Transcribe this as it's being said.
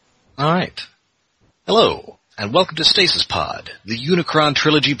All right. Hello, and welcome to Stasis Pod, the Unicron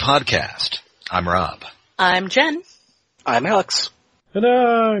Trilogy podcast. I'm Rob. I'm Jen. I'm Alex. And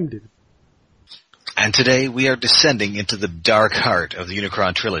I'm David. And today we are descending into the dark heart of the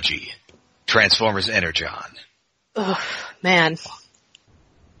Unicron Trilogy, Transformers Energon. Ugh, man.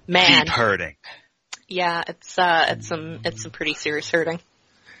 Deep hurting. Yeah, it's some pretty serious hurting.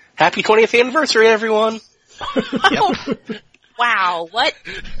 Happy 20th anniversary, everyone! Yep. Wow, what?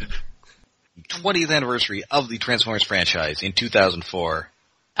 20th anniversary of the Transformers franchise in 2004.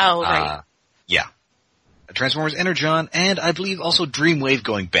 Oh, right. Yeah. Transformers Energon, and I believe also Dreamwave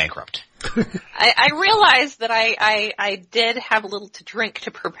going bankrupt. I realized that I did have a little to drink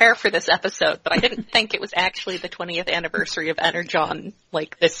to prepare for this episode, but I didn't think it was actually the 20th anniversary of Energon,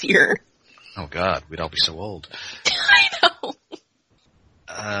 like, this year. Oh god, we'd all be so old. I know.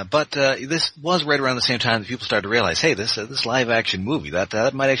 But this was right around the same time that people started to realize, hey, this live-action movie,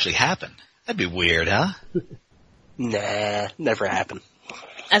 that might actually happen. That'd be weird, huh? Nah, never happened.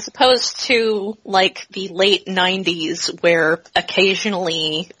 As opposed to, like, the late 90s, where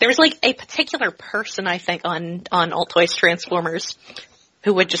occasionally, there was, like, a particular person, I think, on Alt Toys Transformers,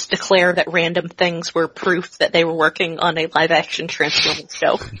 who would just declare that random things were proof that they were working on a live-action Transformers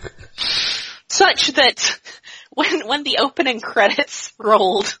show. Such that when the opening credits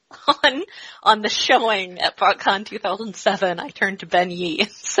rolled on the showing at BotCon 2007, I turned to Ben Yee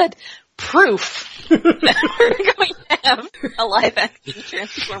and said, proof that we're going to have a live-action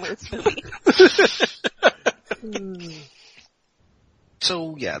Transformers movie.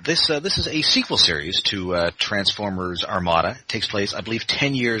 So, yeah, this is a sequel series to Transformers Armada. It takes place, I believe,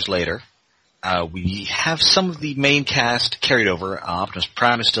 10 years later. We have some of the main cast carried over. Optimus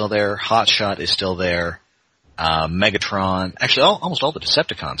Prime is still there. Hotshot is still there. Megatron. Actually, almost all the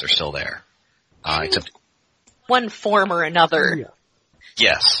Decepticons are still there. Except one form or another. Yeah.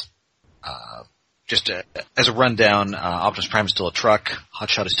 Yes. Just as a rundown, Optimus Prime is still a truck.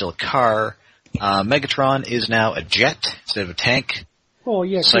 Hotshot is still a car. Megatron is now a jet instead of a tank. Oh,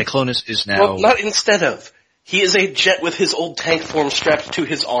 yeah. Cyclonus is now... Well, not instead of. He is a jet with his old tank form strapped to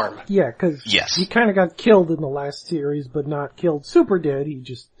his arm. Yeah, because he kind of got killed in the last series, but not killed super dead. He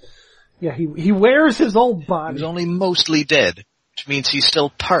just... Yeah, he wears his old body. He's only mostly dead, which means he's still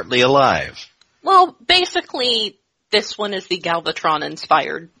partly alive. Well, basically, this one is the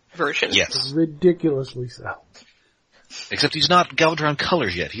Galvatron-inspired version. Yes. Ridiculously so. Except he's not Galvatron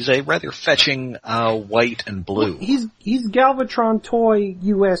colors yet. He's a rather fetching white and blue. He's Galvatron toy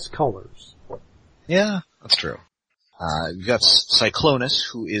US colors. Yeah, that's true. You've got Cyclonus,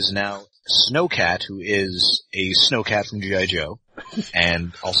 who is now Snowcat, who is a Snowcat from G.I. Joe,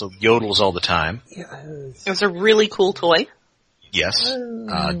 and also yodels all the time. Yes. It was a really cool toy. Yes.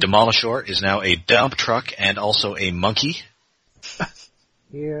 Demolishor is now a dump truck and also a monkey.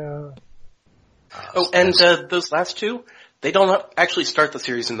 Yeah. Those last two, they don't actually start the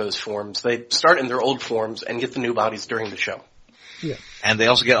series in those forms. They start in their old forms and get the new bodies during the show. Yeah. And they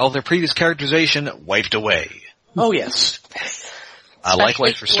also get all their previous characterization wiped away. Oh, yes.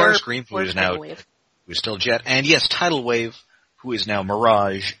 Likewise for Starscream, who is now, Tidal Wave. who is still Jet, and yes, Tidal Wave, who is now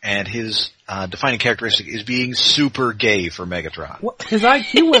Mirage, and his defining characteristic is being super gay for Megatron. What? His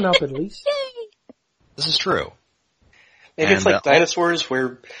IQ went up at least. This is true. Maybe it's And, like dinosaurs,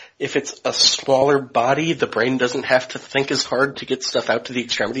 where if it's a smaller body, the brain doesn't have to think as hard to get stuff out to the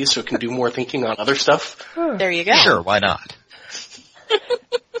extremities, so it can do more thinking on other stuff. There you go. Sure, why not?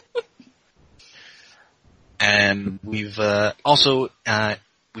 And we've also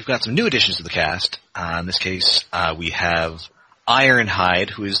we've got some new additions to the cast. In this case, we have Ironhide,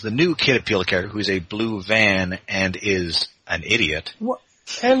 who is the new Kid Appeal character, who is a blue van and is an idiot. What?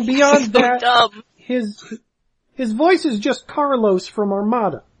 And beyond So that, dumb. his voice is just Carlos from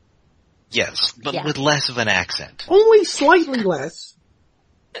Armada. Yes, but Yeah. with less of an accent. Only slightly less.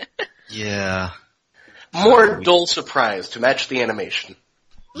 Yeah. More dull surprise to match the animation.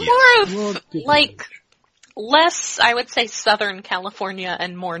 More of, Well, different. like, less, I would say, Southern California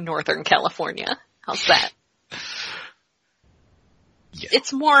and more Northern California. How's that? Yeah.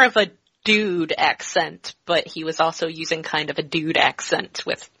 It's more of a dude accent, but he was also using kind of a dude accent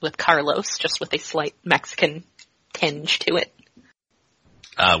with Carlos, just with a slight Mexican tinge to it.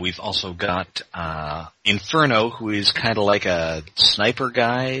 We've also got Inferno, who is kind of like a sniper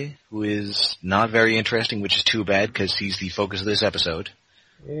guy, who is not very interesting, which is too bad, because he's the focus of this episode.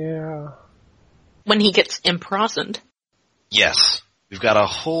 Yeah. When he gets imprisoned. Yes. We've got a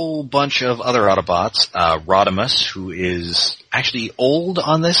whole bunch of other Autobots. Rodimus, who is actually old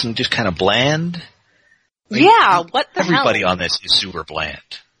on this and just kind of bland. Yeah, what the Everybody hell? on this is super bland.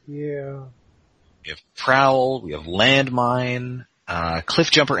 Yeah. We have Prowl, we have Landmine,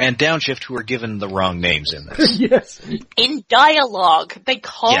 Cliffjumper, and Downshift, who are given the wrong names in this. Yes. In dialogue, they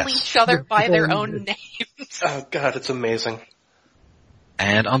call Yes. each other by their own names. Oh god, it's amazing.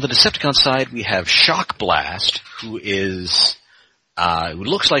 And on the Decepticon side, we have Shock Blast, who is, who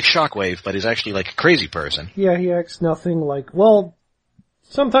looks like Shockwave, but is actually like a crazy person. Yeah, he acts nothing like, well,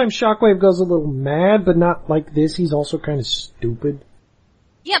 sometimes Shockwave goes a little mad, but not like this. He's also kind of stupid.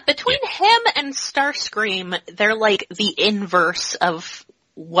 Yeah, between him and Starscream, they're like the inverse of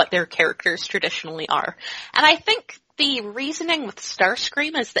what their characters traditionally are. And I think the reasoning with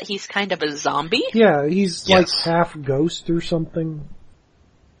Starscream is that he's kind of a zombie. Yeah, he's Yes. like half ghost or something.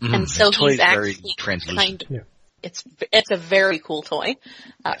 And so The toy's he's very actually translucent. kind of, Yeah. it's a very cool toy.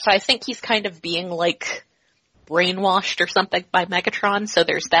 So I think he's kind of being like brainwashed or something by Megatron, so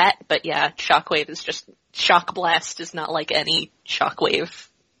there's that. But yeah, Shockwave is just, Shock Blast is not like any Shockwave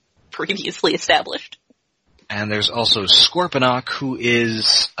previously established. And there's also Scorponok, who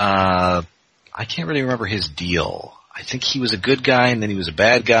is, I can't really remember his deal. I think he was a good guy and then he was a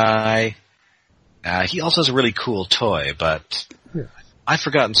bad guy. He also has a really cool toy, but Yeah. I've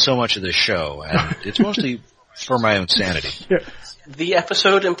forgotten so much of this show, and it's mostly for my own sanity. Yeah. The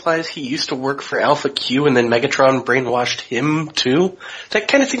episode implies he used to work for Alpha Q and then Megatron brainwashed him too. That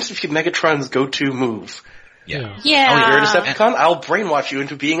kind of seems to be Megatron's go-to move. Yeah. Yeah. Oh, you're a Decepticon? I'll brainwash you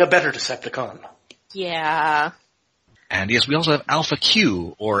into being a better Decepticon. Yeah. And yes, we also have Alpha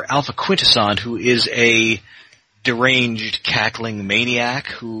Q, or Alpha Quintesson, who is a deranged, cackling maniac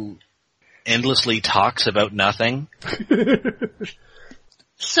who endlessly talks about nothing.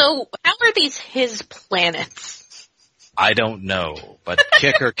 So, how are these his planets? I don't know, but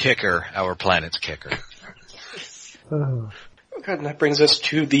kicker, our planet's kicker. Uh, God, and that brings us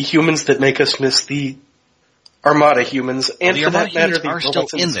to the humans that make us miss the Armada humans, and The for Armada that matter, humans the are still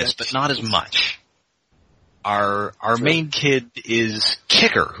robots in the this, space. but not as much. Our main kid is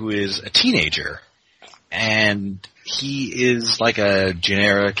Kicker, who is a teenager, and he is like a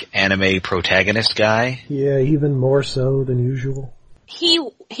generic anime protagonist guy. yeah, even more so than usual. He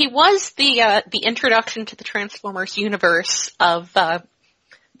was the introduction to the Transformers universe of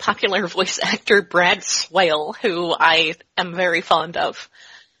popular voice actor Brad Swale, who I am very fond of,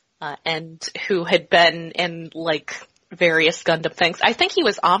 and who had been in like various Gundam things. I think he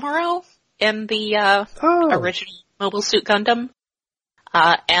was Amuro in the original Mobile Suit Gundam,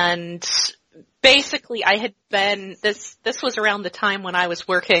 and basically I had been this was around the time when I was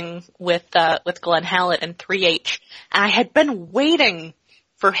working with Glenn Hallett and 3H, and I had been waiting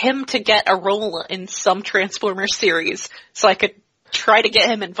for him to get a role in some Transformers series so I could try to get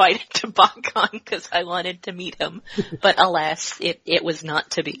him invited to BotCon because I wanted to meet him. But alas, it was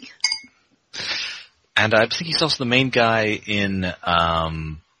not to be. And I think he's also the main guy in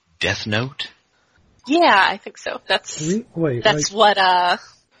Death Note. Yeah, I think so. That's Wait,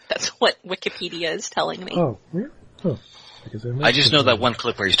 what Wikipedia is telling me. oh, yeah? Oh. Because I just know that one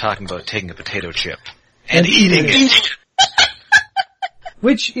clip where he's talking about taking a potato chip and eating it.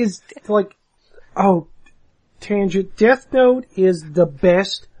 Which is, like, oh, tangent, Death Note is the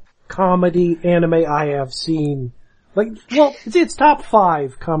best comedy anime I have seen. Like, well, it's top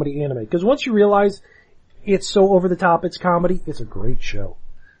 5 comedy anime, because once you realize it's so over the top, it's comedy, it's a great show.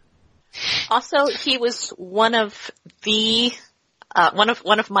 Also, he was one of the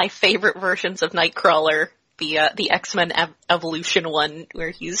one of my favorite versions of Nightcrawler, the X-Men Evolution one,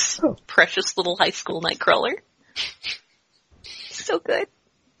 where he's precious little high school Nightcrawler. So good.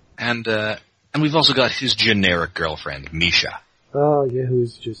 And we've also got his generic girlfriend, Misha, Oh, yeah,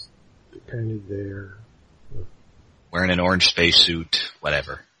 who's just kind of there. wearing an orange spacesuit,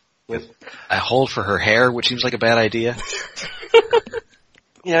 whatever. With, A hold for her hair, which seems like a bad idea.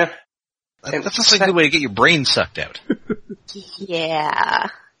 yeah. That's just like a good way to get your brain sucked out. Yeah.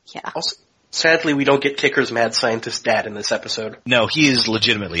 Also, sadly, we don't get Kicker's mad scientist dad in this episode. No, he is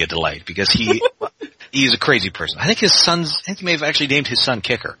legitimately a delight because he is a crazy person. I think he may have actually named his son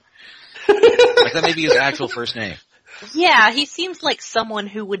Kicker. Like that may be his actual first name. Yeah, he seems like someone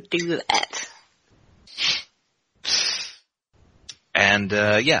who would do that. And,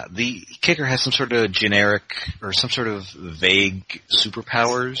 the Kicker has some sort of generic, or some sort of vague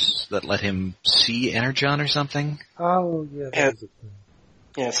superpowers that let him see Energon or something. Oh, yeah, that was a thing.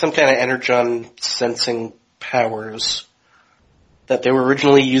 Yeah, some kind of Energon sensing powers that they were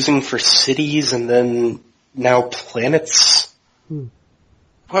originally using for cities and then now planets.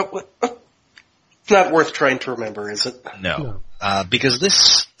 What? It's not worth trying to remember, is it? No. Because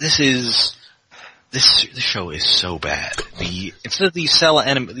this show is so bad. Instead of the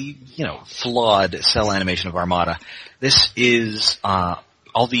flawed cell animation of Armada, this is,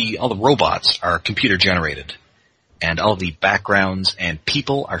 all the robots are computer generated. and all the backgrounds and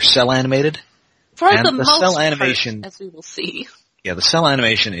people are cell animated. For and the the most cell part, animation, as we will see. Yeah, the cell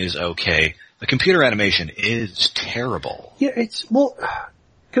animation is okay. The computer animation is terrible. Yeah,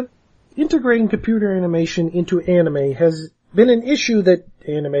 integrating computer animation into anime has been an issue that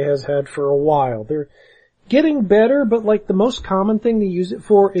anime has had for a while. They're getting better, but like the most common thing they use it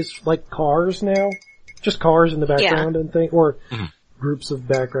for is like cars now. Just cars in the background and things, or groups of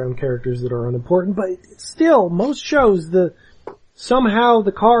background characters that are unimportant, but still, most shows, somehow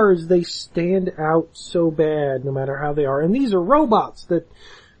the cars, they stand out so bad no matter how they are. And these are robots that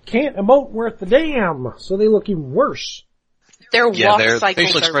can't emote worth the damn, so they look even worse. Their walk their cycles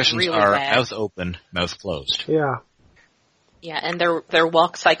facial expressions really are bad. mouth open, mouth closed. Yeah. Yeah, and their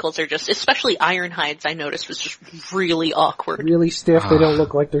walk cycles are just, especially Ironhide's, I noticed, was just really awkward. Really stiff, they don't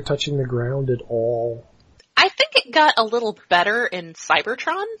look like they're touching the ground at all. I think it got a little better in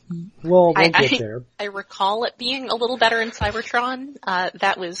Cybertron. Well, we'll get there. I recall it being a little better in Cybertron.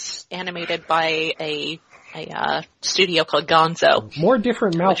 That was animated by a studio called Gonzo. More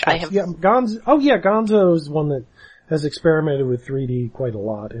different mouth. Yeah, Gonzo. Oh yeah, Gonzo is one that has experimented with 3D quite a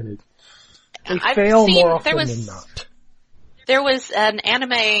lot, and they fail more often than not. There was an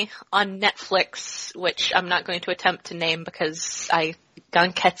anime on Netflix, which I'm not going to attempt to name because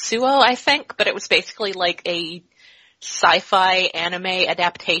Ganketsuo, I think, but it was basically like a sci-fi anime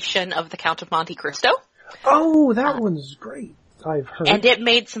adaptation of The Count of Monte Cristo. Oh, that one's great, I've heard. And it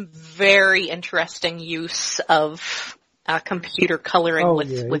made some very interesting use of computer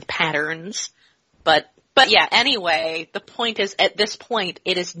coloring with patterns. But yeah, anyway, the point is, at this point,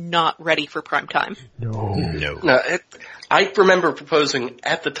 it is not ready for prime time. No, I remember proposing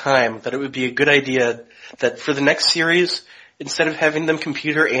at the time that it would be a good idea that for the next series, instead of having them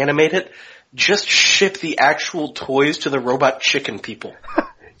computer animate it, just ship the actual toys to the robot chicken people.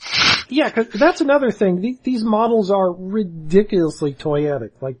 Yeah, 'cause that's another thing. These models are ridiculously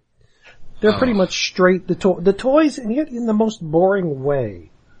toyetic. Like, they're pretty much straight. The toys, and yet in the most boring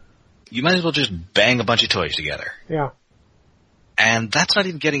way. You might as well just bang a bunch of toys together. Yeah. And that's not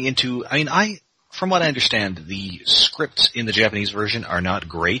even getting into, from what I understand, the scripts in the Japanese version are not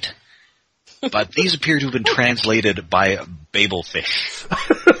great, but these appear to have been translated by Babelfish.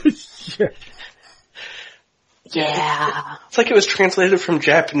 Yeah. It's like it was translated from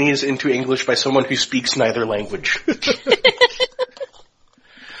Japanese into English by someone who speaks neither language.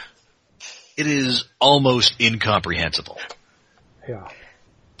 It is almost incomprehensible. Yeah.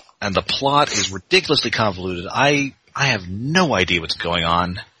 And the plot is ridiculously convoluted. I have no idea what's going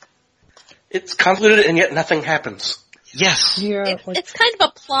on. It's convoluted and yet nothing happens. Yes. Yeah. It's kind of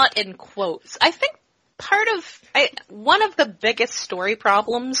a plot in quotes. I think one of the biggest story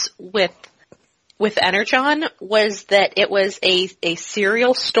problems with Energon was that it was a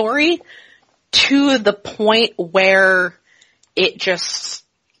serial story to the point where the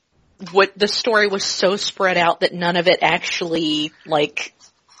story was so spread out that none of it actually,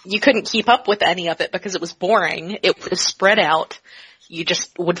 you couldn't keep up with any of it because it was boring. It was spread out. You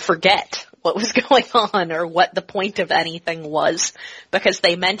just would forget what was going on or what the point of anything was because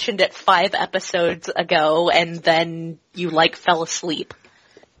they mentioned it 5 episodes ago and then you fell asleep.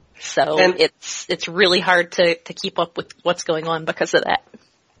 So it's really hard to keep up with what's going on because of that.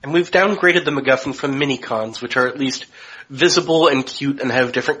 And we've downgraded the MacGuffin from mini-cons, which are at least visible and cute and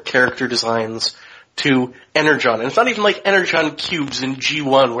have different character designs, to Energon. And it's not even like Energon cubes in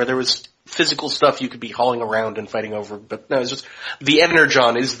G1 where there was physical stuff you could be hauling around and fighting over, but no, it's just the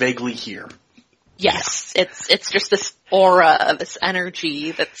Energon is vaguely here. Yes, it's just this aura, this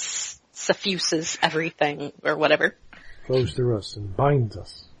energy that suffuses everything or whatever. Flows through us and binds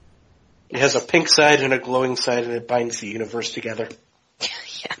us. It has a pink side and a glowing side, and it binds the universe together.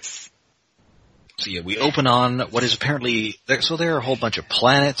 Yes. So yeah, we open on what is apparently, so there are a whole bunch of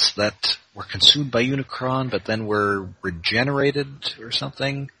planets that were consumed by Unicron, but then were regenerated or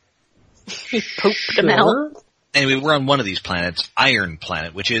something. He pooped them out. Anyway, we're on one of these planets, Iron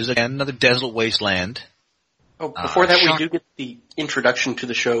Planet, which is, again, another desolate wasteland. Oh, before that we do get the introduction to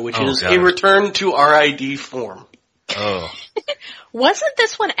the show, which is a return to RID form. Oh. Wasn't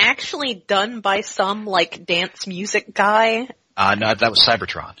this one actually done by some, dance music guy? No, that was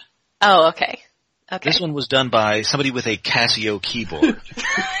Cybertron. Oh, okay. This one was done by somebody with a Casio keyboard.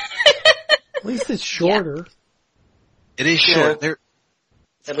 At least it's shorter. It is short.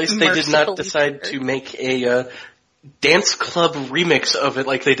 At least they did not decide to make a dance club remix of it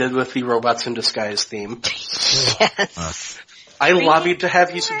like they did with the Robots in Disguise theme. Yes. I lobbied to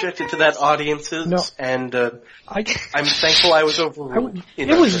have you subjected to that, audiences, and I'm thankful I was overruled.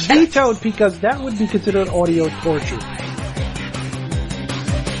 It was vetoed because that would be considered audio torture.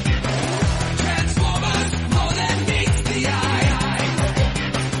 Transformers, more than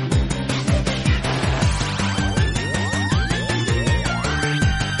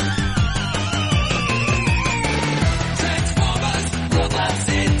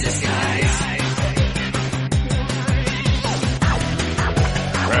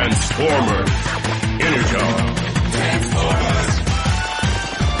Transformers. Energon.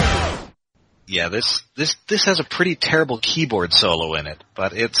 Yeah, this has a pretty terrible keyboard solo in it,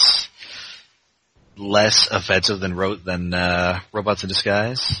 but it's less offensive than Robots in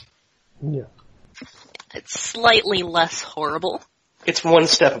Disguise. Yeah. It's slightly less horrible. It's one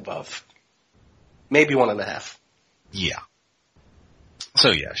step above. Maybe 1.5. Yeah.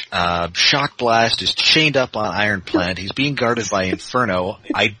 So yeah, Shock Blast is chained up on Iron Plant. He's being guarded by Inferno.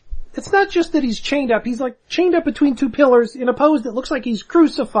 It's not just that he's chained up. He's like chained up between two pillars in a pose that looks like he's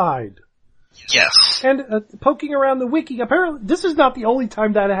crucified. Yes. And poking around the wiki, apparently this is not the only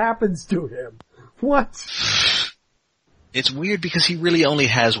time that happens to him. What? It's weird because he really only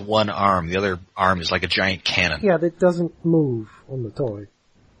has one arm. The other arm is like a giant cannon. Yeah, that doesn't move on the toy.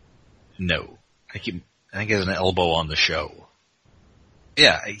 No. I think he has an elbow on the show.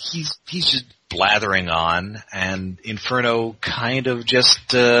 Yeah, he's just blathering on, and Inferno kind of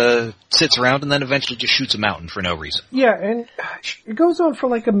just sits around and then eventually just shoots him out for no reason. Yeah, and it goes on for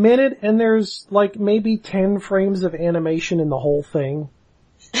like a minute, and there's like maybe 10 frames of animation in the whole thing.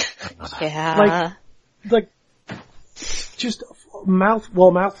 Yeah. Like, just mouth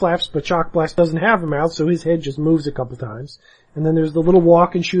flaps, but Shock Blast doesn't have a mouth, so his head just moves a couple times. And then there's the little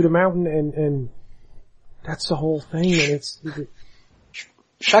walk and shoot a mountain, and that's the whole thing, and it's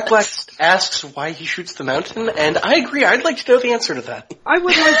Shock Blast asks why he shoots the mountain, and I agree, I'd like to know the answer to that. I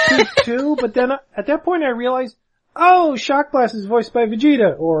would like to too, but then at that point I realized, oh, Shock Blast is voiced by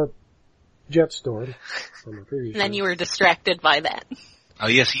Vegeta, or Jetstorm from the previous And then show. you were distracted by that. Oh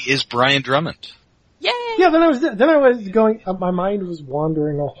yes, he is Brian Drummond. Yay! Yeah, then I was going, my mind was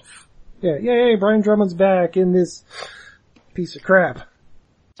wandering off. Yeah, yay, Brian Drummond's back in this piece of crap.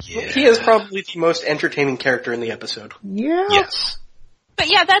 Yeah. He is probably the most entertaining character in the episode. Yeah. Yes. But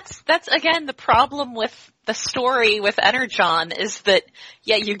yeah, that's again the problem with the story with Energon is that,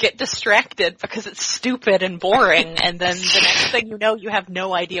 yeah, you get distracted because it's stupid and boring, and then the next thing you know, you have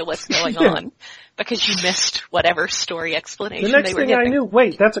no idea what's going on because you missed whatever story explanation The next they were thing giving. I knew,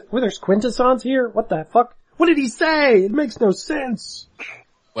 wait, there's Quintessons here? What the fuck? What did he say? It makes no sense.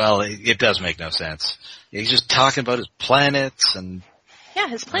 Well, it does make no sense. He's just talking about his planets and... Yeah,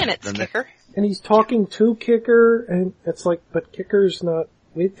 his planet's Then Kicker. And he's talking to Kicker, and it's like, but Kicker's not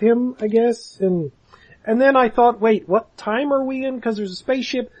with him, I guess, and then I thought, wait, what time are we in? Because there's a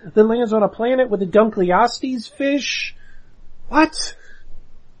spaceship that lands on a planet with a Dunkleoste's fish. What?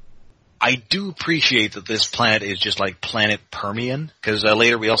 I do appreciate that this planet is just like planet Permian, because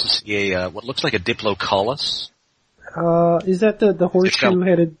later we also see what looks like a Diplocaulus. Is that the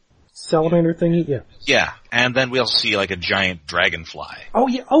horseshoe-headed salamander thingy? Yeah. Yeah, and then we also see like a giant dragonfly. Oh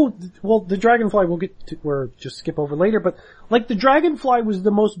yeah, well the dragonfly we'll get to, or just skip over later, but like the dragonfly was the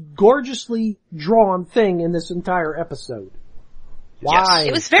most gorgeously drawn thing in this entire episode. Why? Yes.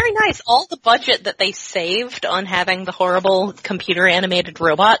 It was very nice. All the budget that they saved on having the horrible computer animated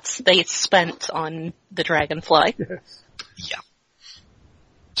robots, they spent on the dragonfly. Yes. Yeah.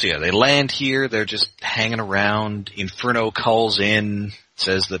 So yeah, they land here, they're just hanging around, Inferno calls in,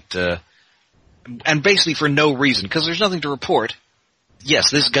 says that, and basically for no reason, because there's nothing to report, yes,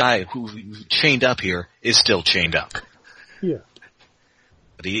 this guy who chained up here is still chained up. Yeah.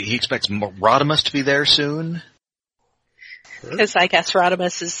 But he expects Rodimus to be there soon. Because I guess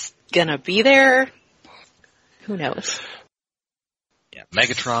Rodimus is gonna be there. Who knows? Yeah,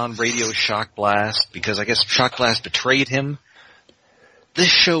 Megatron radios Shock Blast, because I guess Shock Blast betrayed him. This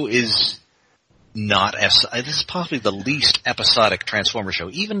show is not this is possibly the least episodic Transformer show.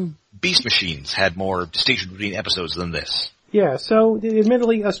 Even Beast Machines had more distinction between episodes than this. Yeah, so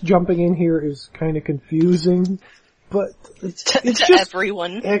admittedly us jumping in here is kind of confusing, but it's To just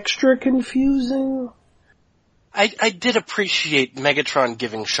everyone. extra confusing. I did appreciate Megatron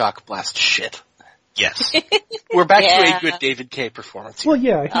giving Shock Blast shit. Yes. We're back to Yeah. a good David K. performance. Well,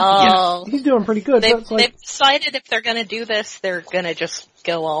 yeah, Oh. he's doing pretty good. They've, But it's like, they've decided if they're gonna do this, they're gonna just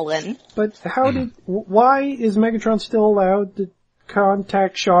go all in. but why is Megatron still allowed to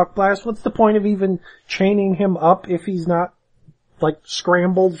contact Shock Blast? What's the point of even chaining him up if he's not, like,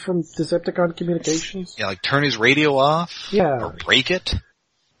 scrambled from Decepticon communications? Yeah, like turn his radio off. Yeah. Or break it.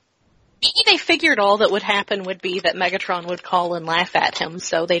 Maybe they figured all that would happen would be that Megatron would call and laugh at him,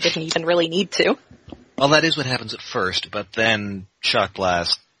 so they didn't even really need to. Well, that is what happens at first, but then Shock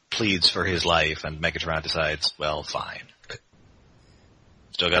Blast pleads for his life and Megatron decides, well, fine.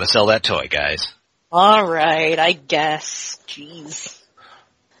 Still gotta sell that toy, guys. Alright, I guess. Jeez.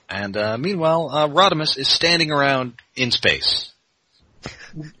 And meanwhile, Rodimus is standing around in space.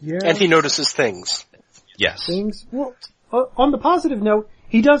 Yeah. And he notices things. Yes. Things. Well, on the positive note,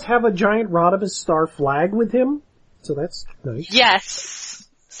 he does have a giant Rodimus star flag with him, so that's nice. Yes.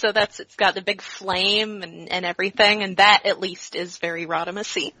 so it's got the big flame and everything, and that at least is very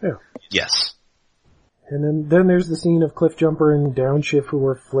Rodimus-y. Yeah. Yes. And then there's the scene of Cliffjumper and Downshift who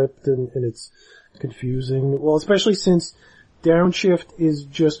are flipped, and it's confusing. Well, especially since Downshift is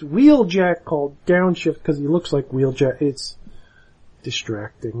just Wheeljack called Downshift because he looks like Wheeljack. It's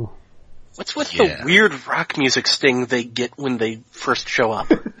distracting. What's with the weird rock music sting they get when they first show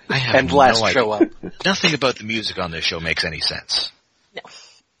up? I have and last show up. Nothing about the music on this show makes any sense. No.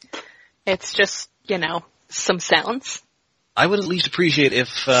 It's just, some sounds. I would at least appreciate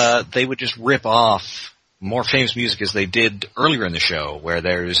if they would just rip off more famous music as they did earlier in the show, where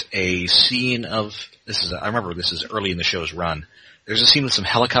there's a scene of, I remember this is early in the show's run, there's a scene with some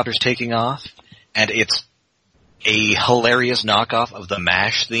helicopters taking off, and it's a hilarious knockoff of the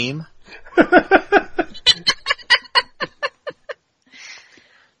MASH theme.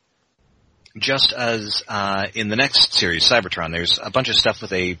 Just as in the next series, Cybertron, there's a bunch of stuff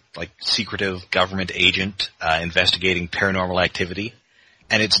with a secretive government agent investigating paranormal activity,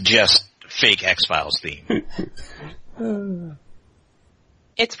 and it's just fake X-Files theme.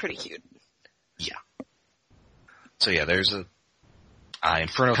 It's pretty cute. Yeah. So yeah, there's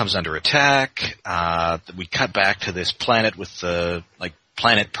Inferno comes under attack. We cut back to this planet with the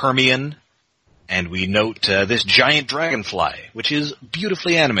planet Permian, and we note this giant dragonfly, which is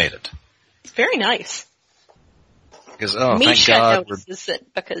beautifully animated. It's very nice. Because, Misha thank God. notices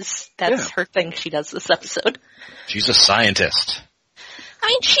it because that's her thing she does this episode. She's a scientist. I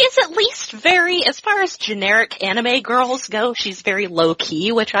mean, she is at least very, as far as generic anime girls go, she's very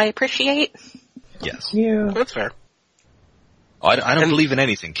low-key, which I appreciate. Yes. Yeah. That's fair. Oh, I don't believe in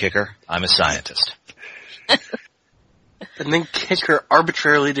anything, Kicker. I'm a scientist. And then Kicker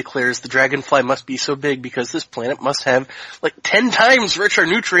arbitrarily declares the dragonfly must be so big because this planet must have 10 times richer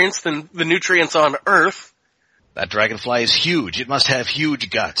nutrients than the nutrients on Earth. That dragonfly is huge. It must have huge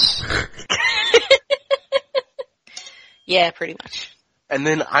guts. Yeah, pretty much. And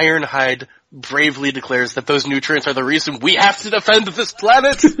then Ironhide bravely declares that those nutrients are the reason we have to defend this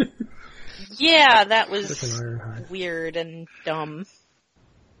planet. Yeah, that was weird and dumb.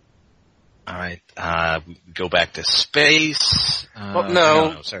 Alright, we go back to space.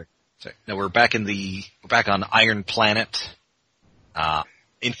 No, sorry. No, we're back on Iron Planet.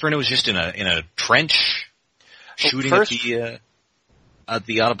 Inferno is just in a trench, shooting at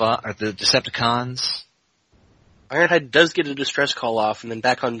the Autobot, or the Decepticons. Ironhide does get a distress call off, and then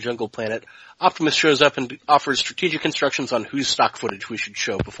back on Jungle Planet, Optimus shows up and offers strategic instructions on whose stock footage we should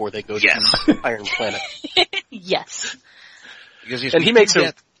show before they go to Iron Planet. Yes. And he makes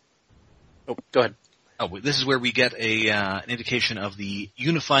a... Oh, go ahead. Oh, this is where we get an indication of the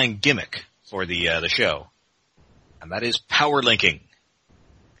unifying gimmick for the show, and that is power linking.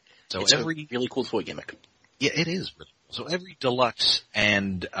 So it's a really cool toy gimmick. Yeah, it is. So every Deluxe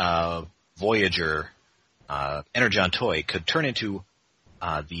and Voyager Energon toy could turn into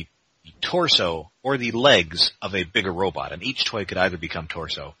the torso or the legs of a bigger robot, and each toy could either become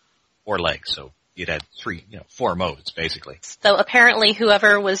torso or legs. So you'd had four modes, basically. So apparently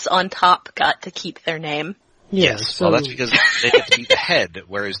whoever was on top got to keep their name. Yes. Well, that's because they get to be the head,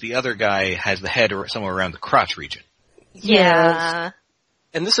 whereas the other guy has the head somewhere around the crotch region. Yeah.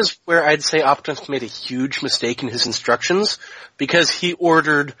 And this is where I'd say Optimus made a huge mistake in his instructions, because he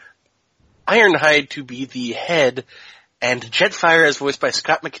ordered Ironhide to be the head and Jetfire, as voiced by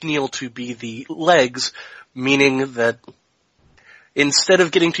Scott McNeil, to be the legs, meaning that instead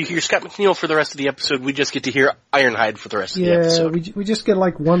of getting to hear Scott McNeil for the rest of the episode, we just get to hear Ironhide for the rest of the episode. Yeah, we just get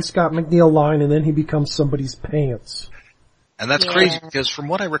one Scott McNeil line, and then he becomes somebody's pants. And that's crazy, because from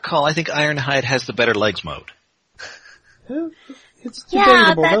what I recall, I think Ironhide has the better legs mode. It's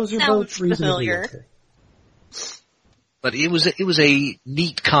debatable. That Those are both reasonably familiar. okay. But it was a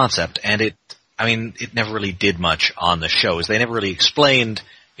neat concept, and it never really did much on the shows. They never really explained,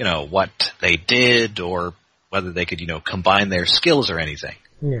 what they did or whether they could, combine their skills or anything.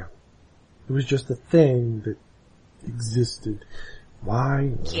 Yeah. It was just a thing that existed.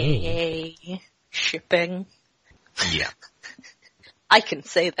 Why? Yay. Shipping. Yeah. I can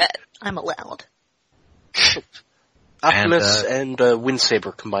say that. I'm allowed. Optimus and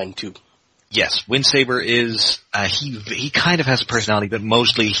Windsaber combined too. Yes, Windsaber is, he kind of has a personality, but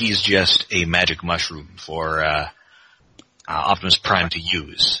mostly he's just a magic mushroom for, Optimus Prime to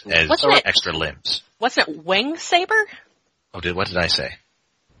use as extra limbs. Wasn't it Wing Saber? Oh, what did I say?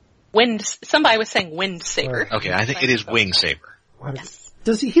 Somebody was saying Wind Saber. Okay, I think it is Wing Saber. Yes.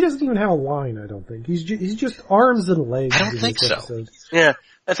 He doesn't even have a line, I don't think. He's just arms and legs. I don't think so. Episode. Yeah.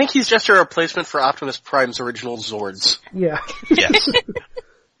 I think he's just a replacement for Optimus Prime's original Zords. Yeah. Yes.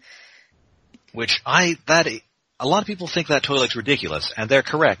 Which I a lot of people think that toy looks ridiculous, and they're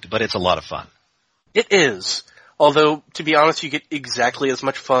correct, but it's a lot of fun. It is. Although, to be honest, you get exactly as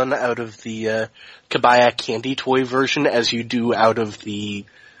much fun out of the Kabaya candy toy version as you do out of the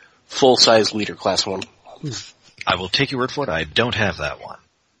full-size leader class one. I will take your word for it, I don't have that one.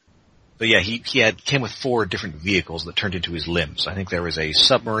 But yeah, he came with 4 different vehicles that turned into his limbs. I think there was a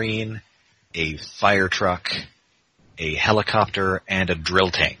submarine, a fire truck, a helicopter, and a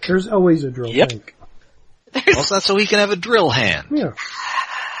drill tank. There's always a drill tank. Well, that's so he can have a drill hand. Yeah.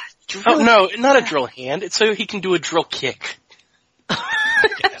 Oh, no, not a drill hand. It's so he can do a drill kick.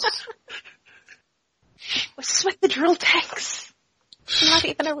 Yes. What's with the drill tanks? It's not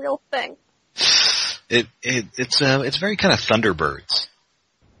even a real thing. It's very kind of Thunderbirds.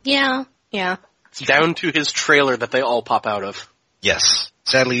 Yeah. It's down to his trailer that they all pop out of. Yes.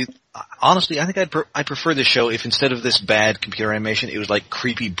 Sadly, honestly, I think I'd prefer this show if instead of this bad computer animation, it was like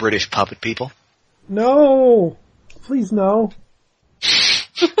creepy British puppet people. No! Please no.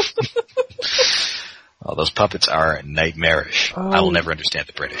 Oh, those puppets are nightmarish. Oh. I will never understand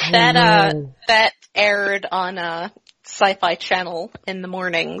the British. That aired on Sci-Fi Channel in the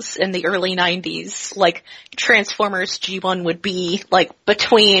mornings in the early 90s. Like, Transformers G1 would be, like,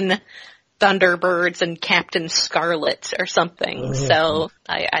 between Thunderbirds and Captain Scarlet or something. So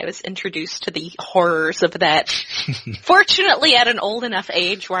I was introduced to the horrors of that. Fortunately at an old enough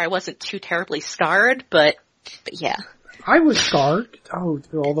age where I wasn't too terribly scarred, but yeah. I was scarred.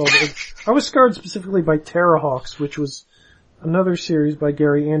 Although I was scarred specifically by Terrahawks, which was another series by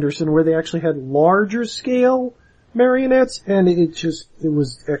Gary Anderson where they actually had larger scale marionettes, and it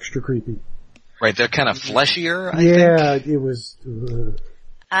was extra creepy. Right, they're kind of fleshier, I think. It was.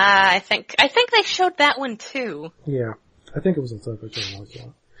 I think they showed that one too. Yeah, I think it was on Sci-Fi Channel as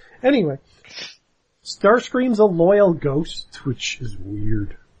well. Anyway, Starscream's a loyal ghost, which is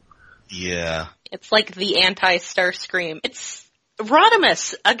weird. Yeah. It's like the anti-Starscream. It's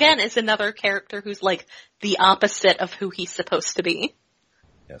Rodimus, again, is another character who's like the opposite of who he's supposed to be.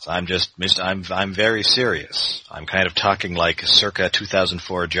 Yes, I'm very serious. I'm kind of talking like circa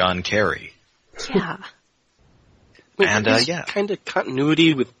 2004 John Kerry. Yeah. And, kind of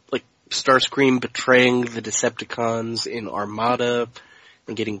continuity with, like, Starscream betraying the Decepticons in Armada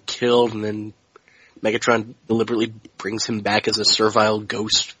and getting killed, and then Megatron deliberately brings him back as a servile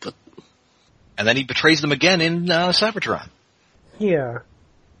ghost. But... And then he betrays them again in Cybertron. Yeah.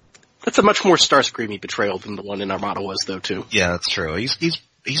 That's a much more Starscreamy betrayal than the one in Armada was, though, too. Yeah, that's true. He's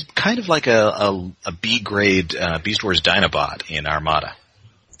kind of like a B-grade Beast Wars Dinobot in Armada.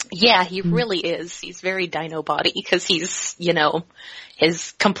 Yeah, he really is. He's very Dinobot-y because he's,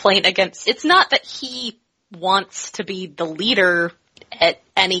 his complaint against... It's not that he wants to be the leader at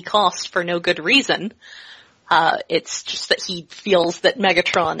any cost for no good reason. It's just that he feels that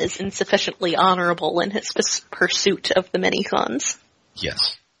Megatron is insufficiently honorable in his pursuit of the Minicons.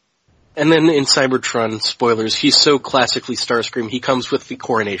 Yes. And then in Cybertron, spoilers, he's so classically Starscream, he comes with the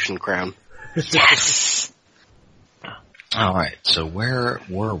coronation crown. Yes! Alright, so where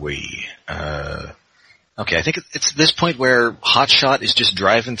were we? Okay, I think it's this point where Hotshot is just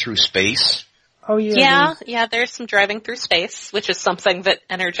driving through space. Oh yeah. Yeah, there's some driving through space, which is something that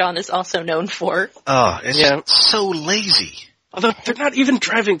Energon is also known for. Oh, it's so lazy. Although they're not even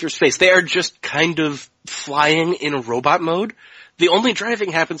driving through space, they are just kind of flying in a robot mode. The only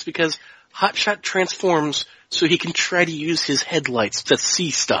driving happens because Hotshot transforms so he can try to use his headlights to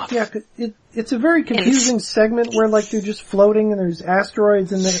see stuff. Yeah, it's a very confusing segment where, like, they're just floating and there's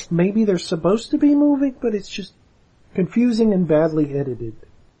asteroids and maybe they're supposed to be moving, but it's just confusing and badly edited.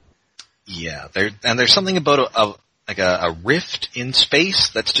 Yeah, there's something about a rift in space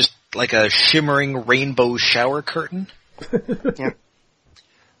that's just like a shimmering rainbow shower curtain. Yeah.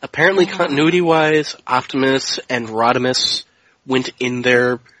 Apparently, continuity-wise, Optimus and Rodimus went in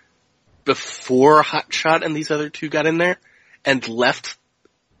there before Hotshot and these other two got in there, and left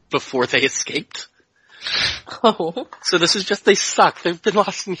before they escaped. Oh. So this is just, they suck. They've been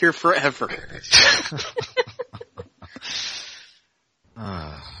lost in here forever.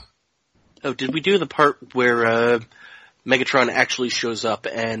 Oh, did we do the part where Megatron actually shows up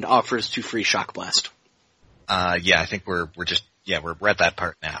and offers to free Shock Blast? Yeah, I think we're at that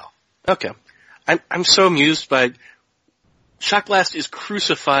part now. Okay. I'm so amused by Shock Blast is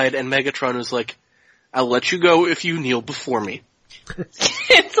crucified and Megatron is like, I'll let you go if you kneel before me.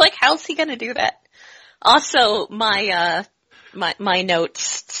 It's like, how's he gonna do that? Also, my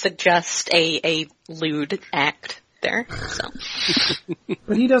notes suggest a lewd act there, so.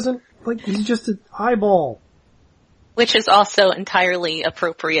 But he doesn't, he's just an eyeball. Which is also entirely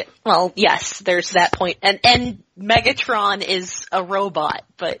appropriate. Well, yes, there's that point. And Megatron is a robot,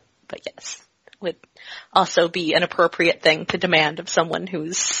 but yes. would also be an appropriate thing to demand of someone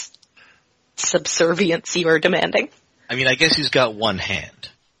whose subservience you are demanding. I mean, I guess he's got one hand.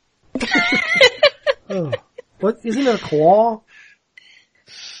 Oh. What, isn't it a claw?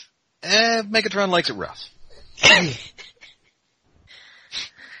 Megatron likes it rough.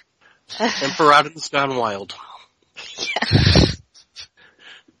 Emperador's gone wild.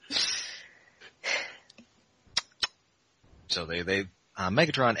 So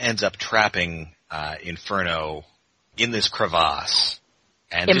Megatron ends up trapping Inferno in this crevasse.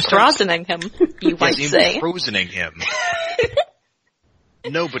 And Imprisoning him, you might say. Imprisoning him.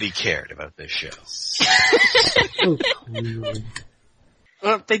 Nobody cared about this show. Oh, clearly.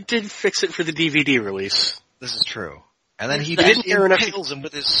 Well, they did fix it for the DVD release. This is true. And then he Didn't hear enough- impales him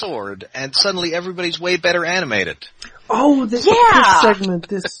with his sword, and suddenly everybody's way better animated. Oh, this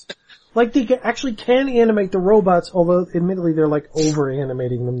segment, like they actually can animate the robots, although admittedly they're like over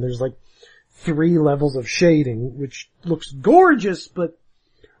animating them. There's like 3 levels of shading, which looks gorgeous, but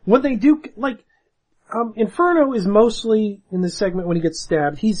when they do, like, Inferno is mostly in this segment when he gets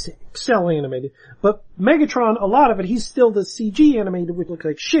stabbed, he's cell animated. But Megatron, a lot of it, he's still the CG animated, which looks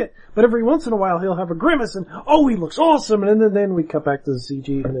like shit. But every once in a while he'll have a grimace and, oh, he looks awesome, and then we cut back to the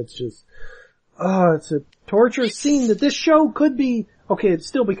CG and it's just, it's a torturous scene that this show could be, okay, it'd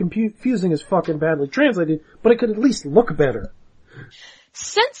still be confusing as fucking badly translated, but it could at least look better.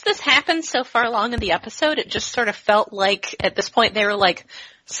 Since this happened so far along in the episode, it just sort of felt like, at this point, they were like,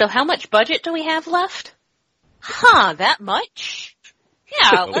 so how much budget do we have left? That much?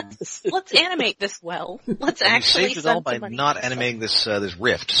 Yeah, let's animate this well. Let's actually saved it all by not animating this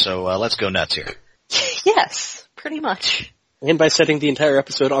rift, so let's go nuts here. Yes, pretty much. And by setting the entire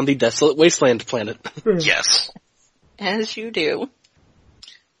episode on the desolate wasteland planet. Yes. As you do.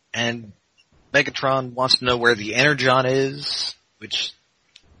 And Megatron wants to know where the Energon is, which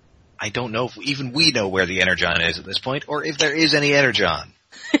I don't know if even we know where the Energon is at this point, or if there is any Energon.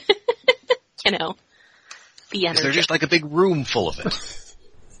 You know, the energy. Is there just like a big room full of it?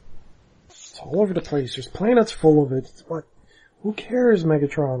 It's all over the place. There's planets full of it. Who cares,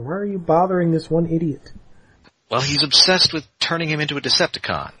 Megatron? Why are you bothering this one idiot? Well, he's obsessed with turning him into a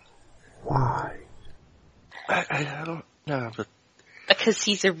Decepticon. Why? I don't know, but... Because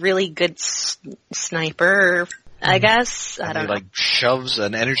he's a really good sniper, I guess. I don't know. He, like, shoves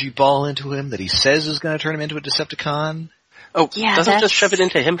an energy ball into him that he says is going to turn him into a Decepticon. Oh, yeah, doesn't just shove it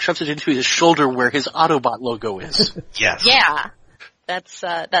into him, shoves it into his shoulder where his Autobot logo is. Yes. Yeah.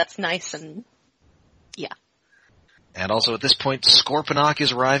 That's nice and, yeah. And also at this point, Scorponok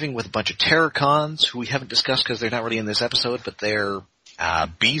is arriving with a bunch of Terracons, who we haven't discussed because they're not really in this episode, but they're,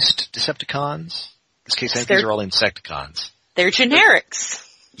 Beast Decepticons. In this case, I think these are all Insecticons. They're generics.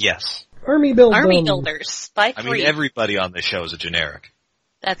 Yes. Army builders. By 3. I mean, everybody on this show is a generic.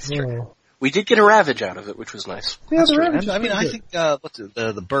 That's true. Yeah. We did get a Ravage out of it, which was nice. Yeah, the Ravage. I mean, I think what's it,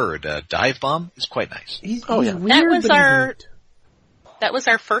 the bird, Dive Bomb, is quite nice. He's yeah. weird, That was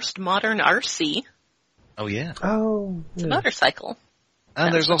our first modern RC. Oh yeah. Oh. It's a Yeah. motorcycle.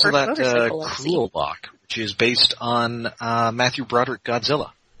 And there's was also the first that motorcycle RC. Krulbach, which is based on Matthew Broderick Godzilla.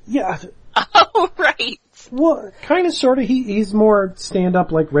 Yeah. Oh, right. Well, kind of, sort of. He's more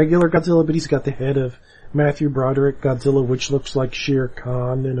stand-up like regular Godzilla, but he's got the head of Matthew Broderick Godzilla, which looks like Shere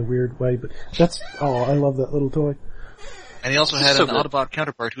Khan in a weird way. But I love that little toy. And he also had So an good. Autobot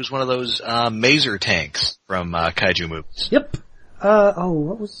counterpart who's one of those Maser tanks from Kaiju movies. Yep.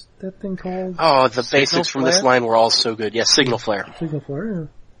 What was that thing called? Oh, the basics from this Flare? line were all so good. Yes, Signal Flare. Signal Flare,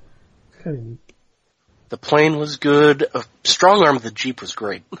 yeah. Kind of neat. The plane was good. Strong Arm of the Jeep was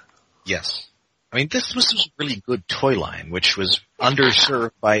great. Yes. I mean, this was a really good toy line, which was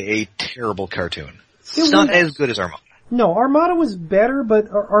underserved by a terrible cartoon. It's not as good as Armada. No, Armada was better, but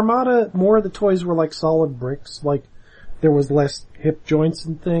Armada, more of the toys were like solid bricks, like there was less hip joints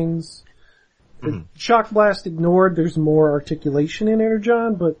and things. Shock Blast ignored, there's more articulation in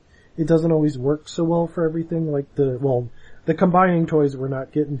Energon, but it doesn't always work so well for everything, like the combining toys we're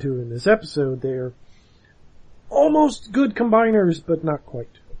not getting to in this episode, they're almost good combiners, but not quite.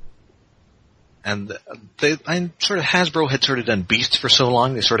 And Hasbro had sort of done Beasts for so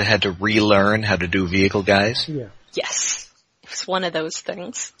long, they sort of had to relearn how to do vehicle guys. Yeah. Yes. It's one of those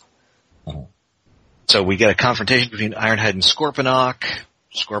things. So we get a confrontation between Ironhide and Scorponok.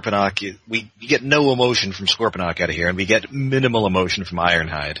 Scorponok, we get no emotion from Scorponok out of here, and we get minimal emotion from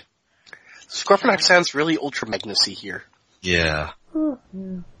Ironhide. Scorponok sounds really Ultra Magnus-y here. Yeah.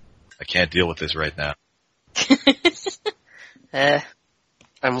 I can't deal with this right now.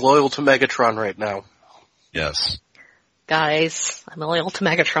 I'm loyal to Megatron right now. Yes. Guys, I'm loyal to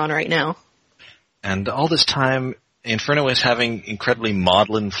Megatron right now. And all this time, Inferno is having incredibly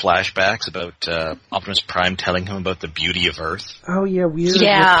maudlin flashbacks about Optimus Prime telling him about the beauty of Earth. Oh yeah, weird.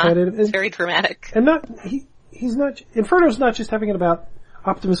 Yeah, repetitive. it's very dramatic. And he's not, Inferno's not just having it about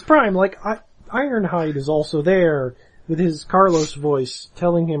Optimus Prime, like, Ironhide is also there with his Carlos voice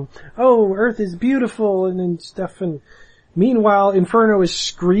telling him, oh, Earth is beautiful and stuff, and meanwhile Inferno is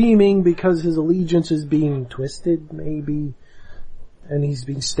screaming because his allegiance is being twisted, maybe, and he's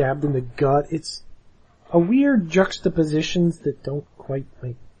being stabbed in the gut. It's a weird juxtapositions that don't quite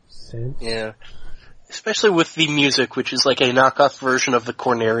make sense. Yeah. Especially with the music, which is like a knockoff version of the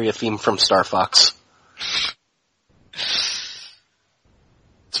Corneria theme from Star Fox.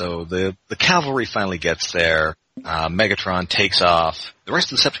 So the cavalry finally gets there. Megatron takes off. The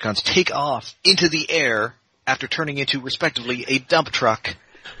rest of the Decepticons take off into the air after turning into, respectively, a dump truck,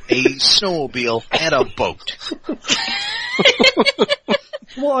 a snowmobile, and a boat.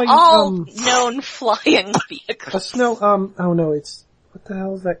 Well, All known flying vehicles. a snow, oh no, it's, what the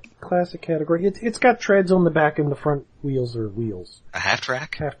hell is that classic category? It's got treads on the back and the front wheels are wheels. A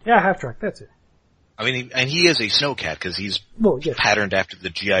half-track? Half-track, that's it. I mean, and he is a snowcat because he's Well, yes. patterned after the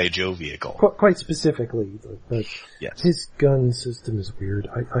G.I. Joe vehicle. Quite specifically, but Yes. his gun system is weird.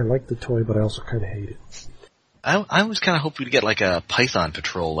 I like the toy, but I also kind of hate it. I was kind of hoping we'd get like a Python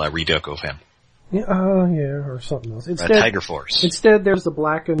Patrol redoke of him. Yeah, or something else. A Tiger Force. Instead, there's the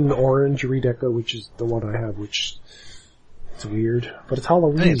black and orange redeco, which is the one I have, which it's weird, but it's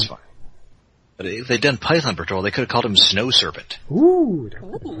Halloween. I think it's fine. But if they'd done Python Patrol, they could have called him Snow Serpent. Ooh, that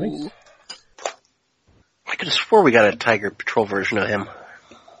would be nice. I could have swore we got a Tiger Patrol version of him.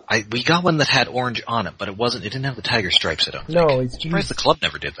 We got one that had orange on it, but it didn't have the tiger stripes, I don't think. No, I'm surprised the club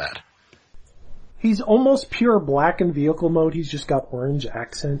never did that. he's almost pure black in vehicle mode. He's just got orange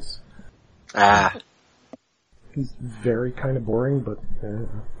accents. Ah. He's very kind of boring, but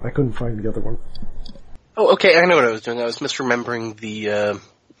I couldn't find the other one. Oh, okay, I know what I was doing. I was misremembering the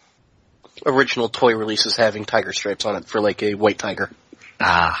original toy releases having tiger stripes on it for like a white tiger.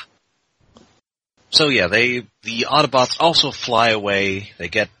 Ah. So yeah, the Autobots also fly away. They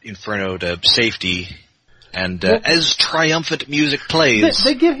get Inferno to safety, and as triumphant music plays,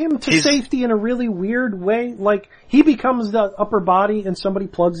 They get him to safety in a really weird way. Like, he becomes the upper body and somebody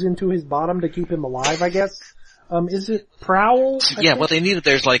plugs into his bottom to keep him alive, I guess. Is it Prowl? Yeah, what they needed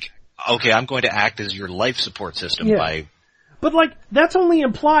there's like, okay, I'm going to act as your life support system by... But like, that's only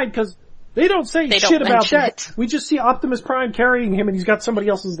implied because they don't say shit about that. It. We just see Optimus Prime carrying him and he's got somebody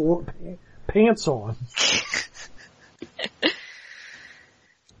else's pants on.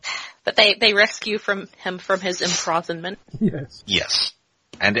 But they rescue him from his imprisonment. Yes. Yes.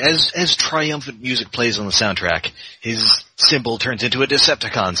 And as triumphant music plays on the soundtrack, his symbol turns into a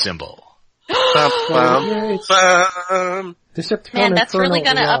Decepticon symbol. Decepticon Man, that's really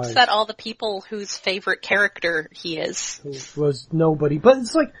Inferno gonna arrives. upset all the people whose favorite character he is. Who was nobody. But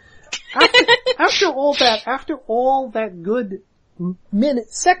it's like, after all that good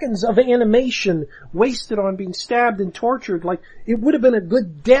seconds of animation wasted on being stabbed and tortured, like, it would have been a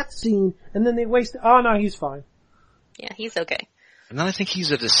good death scene, and then they wasted, oh no, he's fine. Yeah, he's okay. And then I think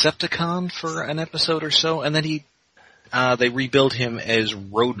he's a Decepticon for an episode or so, and then they rebuild him as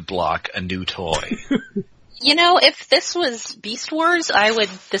Roadblock, a new toy. You know, if this was Beast Wars,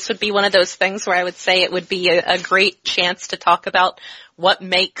 this would be one of those things where I would say it would be a great chance to talk about what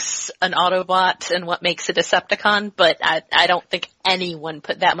makes an Autobot and what makes a Decepticon, but I don't think anyone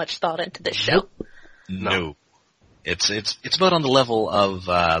put that much thought into this show. No. It's about on the level of,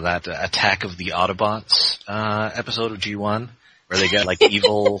 that Attack of the Autobots, episode of G1, where they get like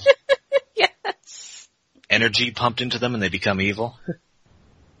evil Yes. energy pumped into them and they become evil.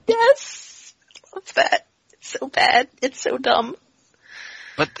 Yes. Love that. It's so bad. It's so dumb.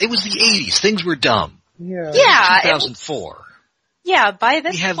 But it was the 80s. Things were dumb. Yeah. Yeah. 2004. Yeah, by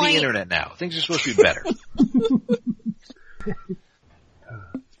this We have point, the internet now. Things are supposed to be better.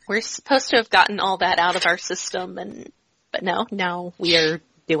 we're supposed to have gotten all that out of our system, but no, now we are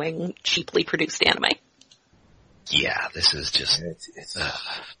doing cheaply produced anime. Yeah, this is just...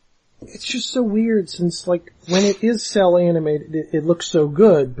 It's just so weird since, like, when it is cell animated, it looks so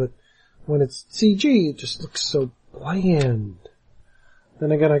good, but when it's CG, it just looks so bland.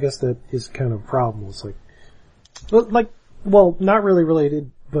 Then again, I guess that is kind of a problem. It's like, well, not really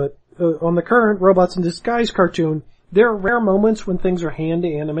related, but on the current Robots in Disguise cartoon, there are rare moments when things are hand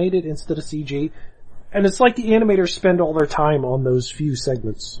animated instead of CG, and it's like the animators spend all their time on those few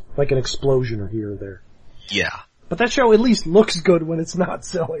segments, like an explosion or here or there. Yeah. But that show at least looks good when it's not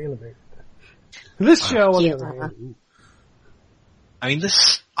cell animated. This show, on the other hand, I mean,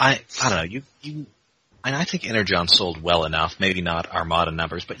 I don't know, and I think Energon sold well enough, maybe not Armada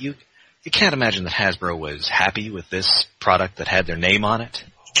numbers, but you You can't imagine that Hasbro was happy with this product that had their name on it.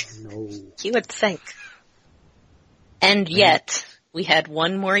 No. You would think. And yet, we had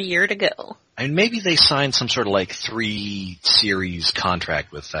one more year to go. And maybe they signed some sort of 3-series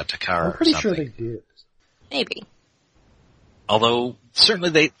contract with Takara I'm pretty or sure something. they did. Maybe. Although,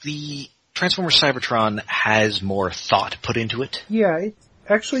 certainly the Transformers Cybertron has more thought put into it. Yeah, it's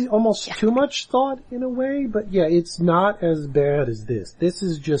actually almost too much thought in a way, but yeah, it's not as bad as this. This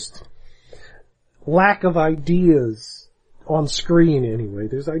is just lack of ideas on screen anyway.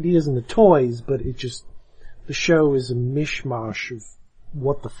 There's ideas in the toys, but the show is a mishmash of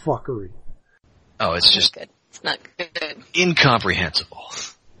what the fuckery. Oh, it's just Good. It's not good. incomprehensible.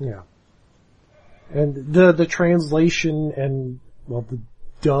 Yeah. And the translation and, well, the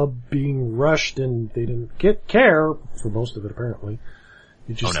dub being rushed and they didn't care for most of it apparently.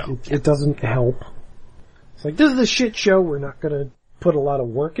 It just, it doesn't help. It's like, this is a shit show, we're not gonna put a lot of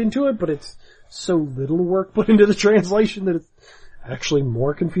work into it, but it's so little work put into the translation that it's actually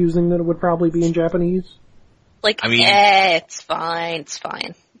more confusing than it would probably be in Japanese. It's fine, it's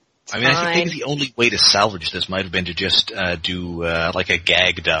fine. I think the only way to salvage this might have been to just do a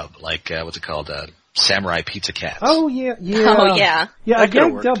gag dub, what's it called, Samurai Pizza Cats. Oh yeah. Oh yeah. Yeah, a That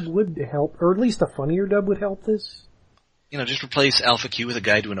could've gag dub would help, or at least a funnier dub would help this. Just replace Alpha Q with a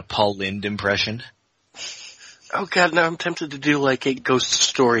guy doing a Paul Lynde impression. Oh god, now I'm tempted to do a Ghost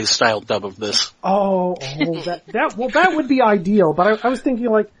Stories style dub of this. That would be ideal, but I was thinking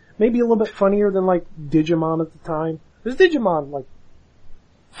maybe a little bit funnier than Digimon at the time. Because Digimon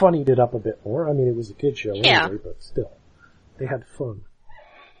funnied it up a bit more. I mean, it was a kid show anyway, but still. They had fun.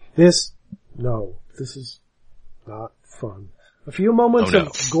 This is not fun. A few moments of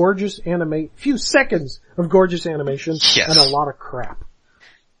gorgeous few seconds of gorgeous animation, and a lot of crap.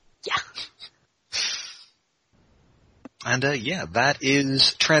 Yeah. And that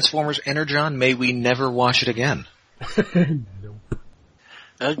is Transformers Energon. May we never watch it again. Nope.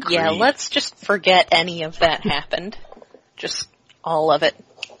 Agreed. Yeah, let's just forget any of that happened. Just all of it.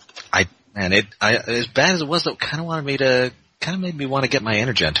 As bad as it was, though, kind of made me want to get my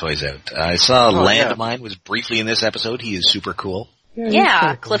Energon toys out. I saw Landmine was briefly in this episode. He is super cool.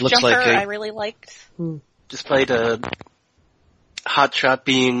 Yeah, Cliff Looks Jumper like I really liked. Despite Hotshot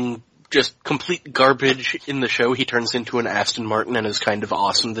being just complete garbage in the show, he turns into an Aston Martin and is kind of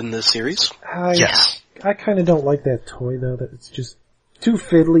awesome in this series. Yes. I kind of don't like that toy though. That it's just too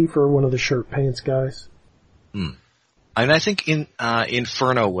fiddly for one of the shirt pants guys. I think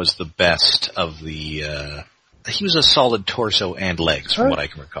Inferno was the best of the. He was a solid torso and legs, from what I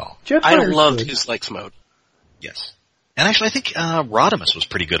can recall. I loved his legs mode. Yes, and actually, I think Rodimus was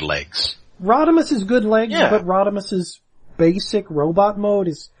pretty good legs. Rodimus is good legs, but Rodimus's basic robot mode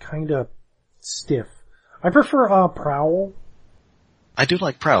is kind of stiff. I prefer Prowl. I do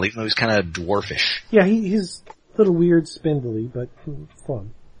like Prowl, even though he's kind of dwarfish. Yeah, he's a little weird, spindly, but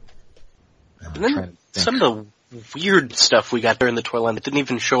fun. And then some of the weird stuff we got there in the toy line that didn't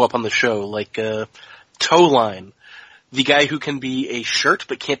even show up on the show, like Tow Line. The guy who can be a shirt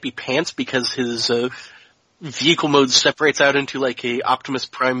but can't be pants because his vehicle mode separates out into a Optimus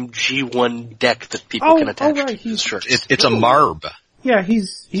Prime G1 deck that people can attach to his shirt. It's a Marb. Yeah,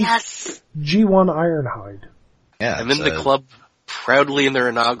 he's G1 Ironhide. Yeah, and then the club proudly in their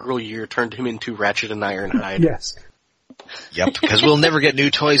inaugural year turned him into Ratchet and Ironhide. Yes. Yep, because we'll never get new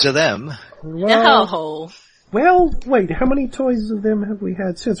toys of them. No. Well, wait, how many toys of them have we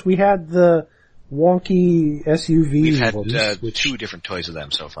had since? We had the wonky SUV We've had ones, two different toys of them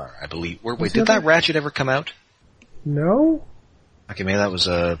so far, I believe. Wait, did that Ratchet ever come out? No? Okay, maybe that was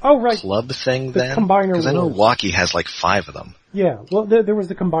a club thing then? Combiner Because I know Wars. Walkie has 5 of them. Yeah, well, there was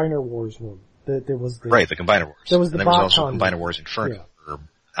the Combiner Wars one. There was the Combiner Wars. There was the and there was also Botcon Combiner Wars Inferno. Yeah.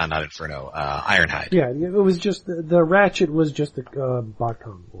 Or, not Inferno, Ironhide. Yeah, it was just, the Ratchet was just the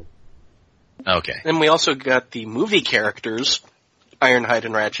Botcon one. Okay. And we also got the movie characters, Ironhide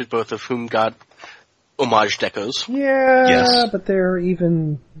and Ratchet, both of whom got homage decos. Yeah, Yes. but they're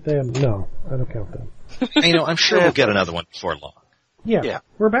even them. No, I don't count them. I'm sure we'll get another one before long. Yeah.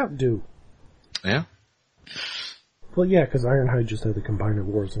 We're about due. Yeah? Well, yeah, because Ironhide just had the Combiner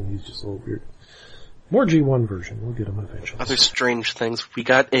Wars and he's just a little weird. More G1 version. We'll get him eventually. Other strange things. We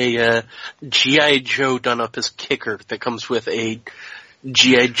got a G.I. Joe done up as kicker that comes with a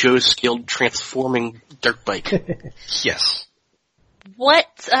G.I. Joe scaled transforming dirt bike. Yes.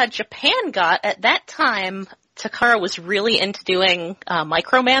 What Japan got at that time, Takara was really into doing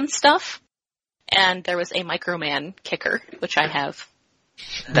Microman stuff, and there was a Microman kicker, which I have.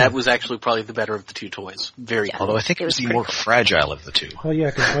 That was actually probably the better of the two toys. Very cool. Although I think it was the more fragile of the two. Oh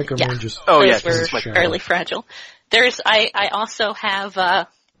yeah, because Microman just... Oh yeah, Those were fairly fragile. I also have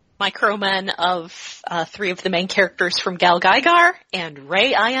Micromen of 3 of the main characters from Gal Gaigar and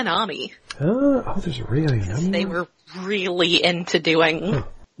Rei Ayanami. There's a Rei Ayanami. They were really into doing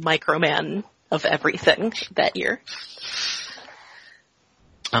Microman of everything that year.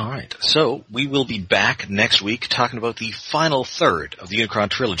 Alright, so we will be back next week talking about the final third of the Unicron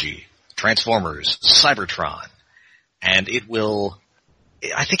trilogy, Transformers, Cybertron. And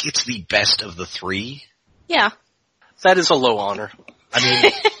I think it's the best of the 3. Yeah. That is a low honor. I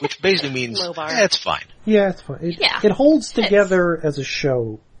mean, which basically means, Low bar. it's fine. Yeah, it's fine. It holds together as a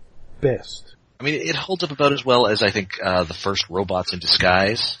show best. I mean, it holds up about as well as I think the first Robots in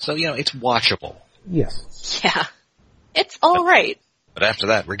Disguise. So, it's watchable. Yes. Yeah. It's alright. But after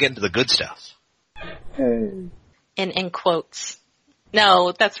that, we're getting to the good stuff. In quotes.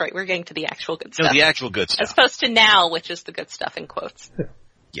 No, that's right. We're getting to the actual good stuff. No, the actual good stuff. As opposed to now, which is the good stuff in quotes.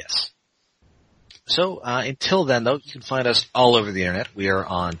 Yes. So, until then, though, you can find us all over the internet. We are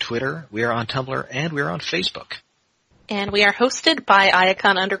on Twitter, we are on Tumblr, and we are on Facebook. And we are hosted by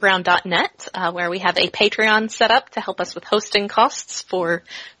iaconunderground.net, where we have a Patreon set up to help us with hosting costs for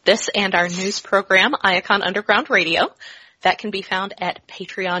this and our news program, Iacon Underground Radio. That can be found at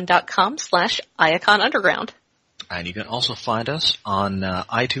patreon.com/iaconunderground. And you can also find us on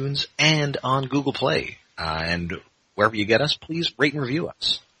iTunes and on Google Play. And wherever you get us, please rate and review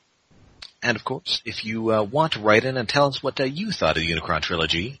us. And of course, if you want to write in and tell us what you thought of the Unicron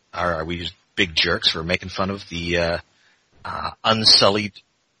trilogy, are we just big jerks for making fun of the unsullied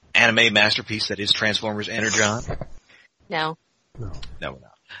anime masterpiece that is Transformers Energon? No. No, we're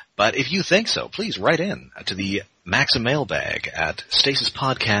not. But if you think so, please write in to the Maxim mailbag at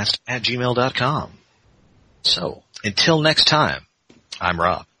stasispodcast@gmail.com. So, until next time, I'm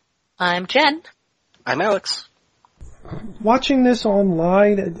Rob. I'm Jen. I'm Alex. Watching this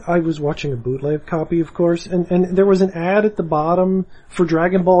online, I was watching a bootleg copy, of course, and there was an ad at the bottom for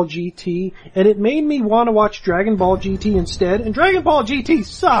Dragon Ball GT, and it made me want to watch Dragon Ball GT instead, and Dragon Ball GT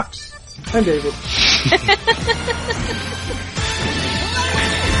sucks! I'm David.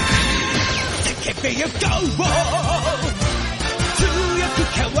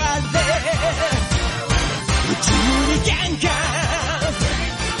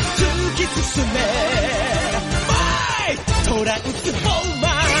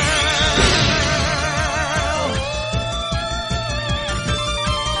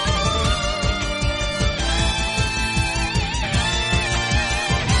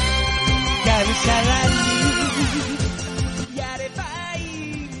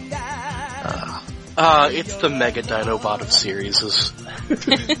 It's the Mega Dinobot of series.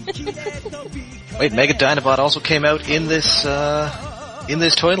 Wait, Mega Dinobot also came out in this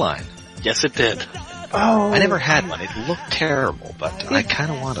toy line. Yes, it did. Oh. I never had one. It looked terrible, but I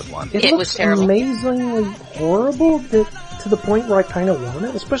kind of wanted one. It was looks terrible. Amazingly horrible to the point where I kind of want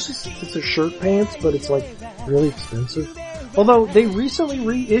it, especially since it's a shirt pants, but it's like really expensive. Although they recently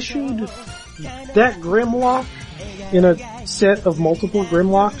reissued that Grimlock in a set of multiple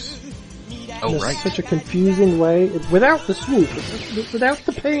Grimlocks. Oh, in right. such a confusing way. Without the swoop. Without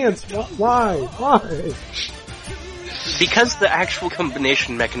the pants. Why? Why? Because the actual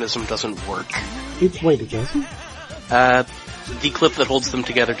combination mechanism doesn't work. Wait, it doesn't? The clip that holds them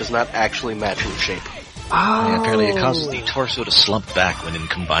together does not actually match in shape. Oh. Yeah, apparently it causes the torso to slump back when in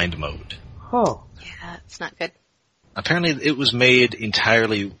combined mode. Oh. Yeah, it's not good. Apparently it was made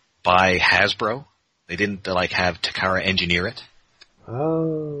entirely by Hasbro. They didn't, have Takara engineer it.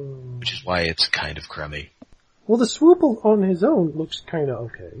 Oh. Which is why it's kind of crummy. Well, the swoop on his own looks kinda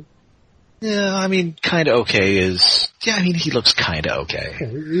okay. Yeah, I mean, kinda okay is... Yeah, I mean, he looks kinda okay. Yeah,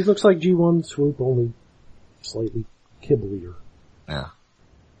 he looks like G1 swoop, only slightly kibblier. Yeah.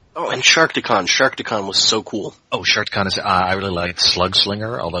 Oh, and Sharkticon. Sharkticon was so cool. Oh, Sharkticon is... I really like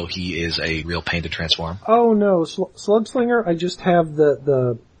Slugslinger, although he is a real pain to transform. Oh no, Slugslinger, I just have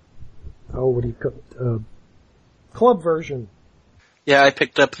the what do you call it? Club version. Yeah, I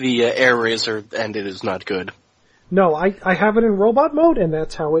picked up the Air Razor, and it is not good. No, I have it in robot mode, and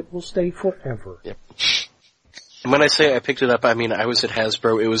that's how it will stay forever. Yep. And when I say I picked it up, I mean I was at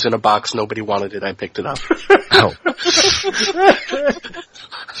Hasbro, it was in a box, nobody wanted it, I picked it up. Oh.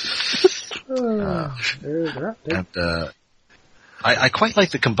 And, I quite like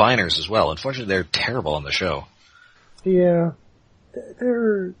the combiners as well. Unfortunately, they're terrible on the show. Yeah,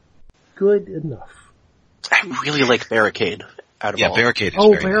 they're good enough. I really like Barricade out of all. Barricade is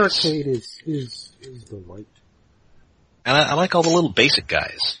Oh, very nice. Barricade is the light. And I like all the little basic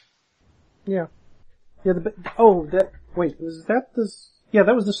guys. Yeah. Yeah, wait, was that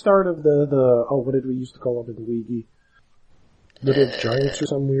that was the start of the what did we used to call them in Luigi? Little Giants or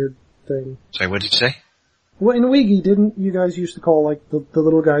some weird thing. Sorry, what did you say? Well, in Wiggy, didn't you guys used to call, like, the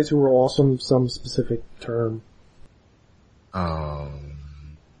little guys who were awesome some specific term?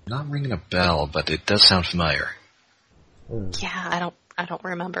 Not ringing a bell, but it does sound familiar. Yeah, I don't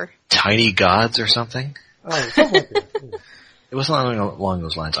remember. Tiny gods or something? Oh, something like that. Yeah. It wasn't along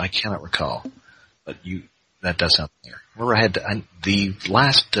those lines. I cannot recall. But that does sound familiar. Remember the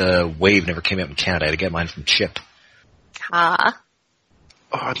last wave never came out in Canada. I had to get mine from Chip. Ah.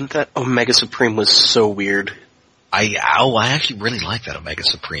 Oh, that Omega Supreme was so weird. I actually really like that Omega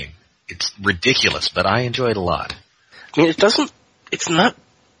Supreme. It's ridiculous, but I enjoy it a lot. I mean, it's not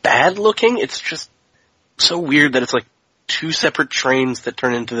bad looking, it's just so weird that it's like two separate trains that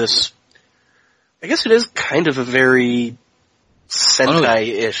turn into this. I guess it is kind of a very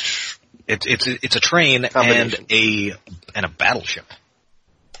Sentai-ish. It's a train and a battleship.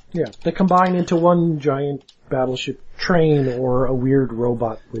 Yeah, they combine into one giant battleship train or a weird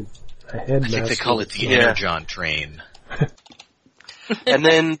robot with a head. I think they call it the Energon train. And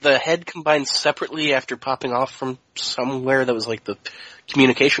then the head combines separately after popping off from somewhere that was like the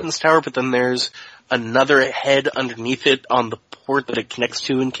communications tower, but then there's another head underneath it on the port that it connects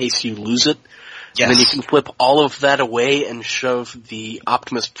to in case you lose it. Yes. And then you can flip all of that away and shove the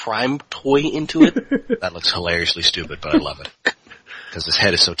Optimus Prime toy into it. That looks hilariously stupid, but I love it. Because his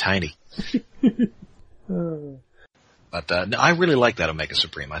head is so tiny. But no, I really like that Omega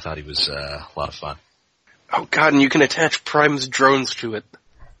Supreme. I thought he was a lot of fun. Oh god, and you can attach Prime's drones to it.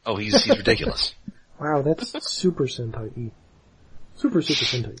 Oh, he's ridiculous. Wow, that's Super Sentai-y. Super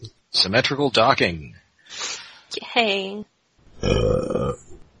Sentai-y. Symmetrical docking. Yay.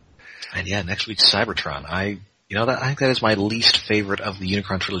 And yeah, next week's Cybertron. I think that is my least favorite of the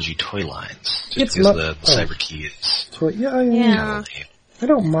Unicron Trilogy toy lines. Just because the Cyber Key is. Yeah. I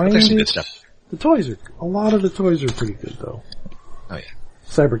don't mind There's some it. good stuff. A lot of the toys are pretty good though. Oh yeah.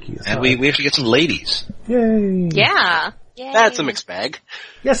 Cyber Key is And we have to get some ladies. Yay. Yeah. Yay. That's a mixed bag.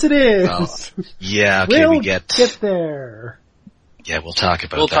 Yes it is. Yeah, okay, we'll we get there. Yeah, we'll talk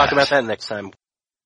about that. We'll talk about that next time.